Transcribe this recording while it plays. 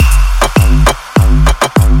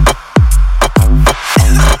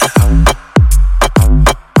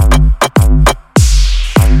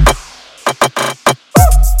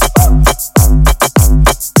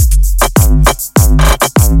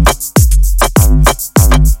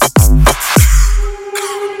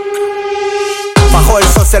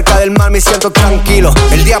mar me siento tranquilo.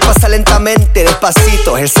 El día pasa lentamente,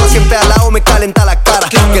 despacito. El sol siempre al lado me calienta la cara.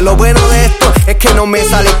 Que lo bueno de esto es que no me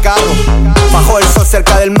sale caro. Bajo el sol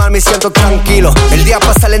cerca del mar me siento tranquilo. El día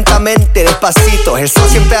pasa lentamente, despacito. El sol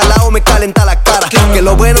siempre al lado me calienta la cara. Que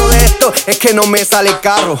lo bueno de esto es que no me sale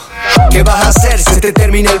caro. ¿Qué vas a hacer si te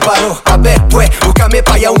termina el paro? A ver pues, búscame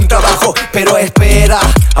pa' allá un trabajo. Pero espera,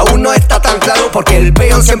 aún no está tan claro, porque el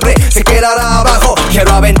peón siempre se quedará abajo.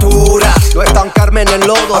 Quiero aventuras, no estancarme en el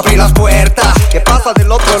lodo, abrir las puertas. ¿Qué pasa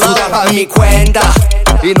del otro lado? A mi cuenta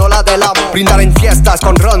y no la del amor. Brindar en fiestas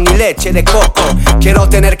con ron y leche de coco. Quiero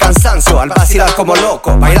tener cansancio al vacilar como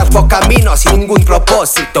loco. Bailar por camino sin ningún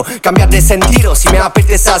propósito. Cambiar de sentido si me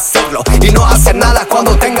apetece hacerlo. Y no hacer nada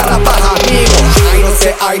cuando tenga la paja, amigo.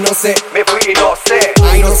 Ay no sé, me fui y no sé.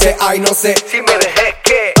 Ay no sé, si me dejé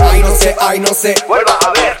que. Ay no sé, vuelva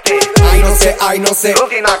a verte. Ay no sé,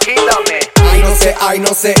 rutina quítame. Ay no sé, ay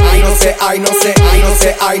no sé, ay no sé, ay no sé, ay no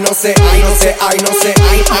sé, ay no sé, ay no sé,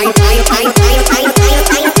 ay no sé,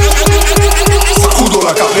 sacudo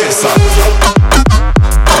la cabeza.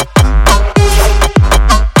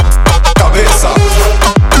 Cabeza.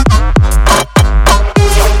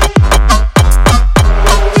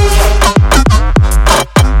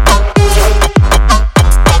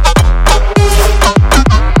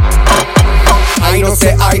 Ay no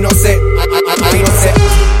sé, ay no sé, ay no sé.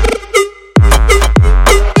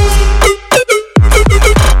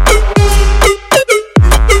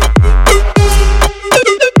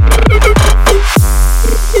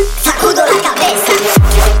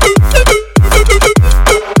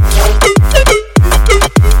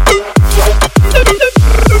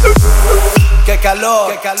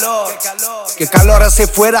 Qué calor hace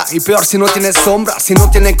fuera, y peor si no tiene sombra, si no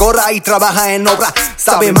tiene gorra y trabaja en obra.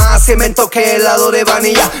 Sabe más cemento que helado de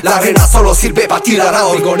vainilla. La arena solo sirve para tirar a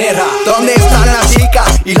horgonera. ¿Dónde están las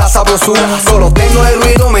chicas y la sabrosura? Solo tengo el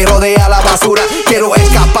ruido, me rodea la basura. Quiero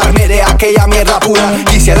escaparme de aquella mierda pura.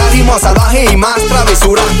 Quisiera ritmo salvaje y más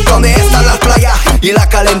travesura. ¿Dónde están las playas y la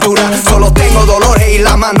calentura? Solo tengo dolores y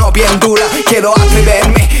la mano bien dura. Quiero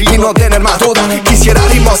atreverme y no tener más duda. Quisiera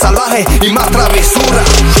ritmo salvaje y más travesura.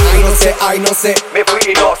 Ay no sé, me fui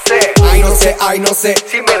y no sé. Ay no sé,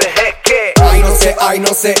 si me dejé que. Ay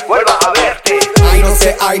no sé, vuelva a verte.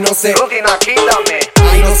 Ay no sé, rutina quítame.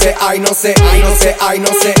 Ay no sé, ay no sé, ay no sé, ay no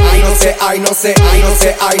sé, ay no sé, ay no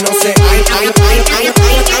sé, ay no sé,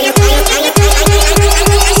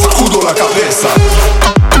 Sacudo la cabeza.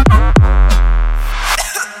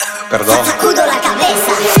 Perdón. Sacudo la cabeza.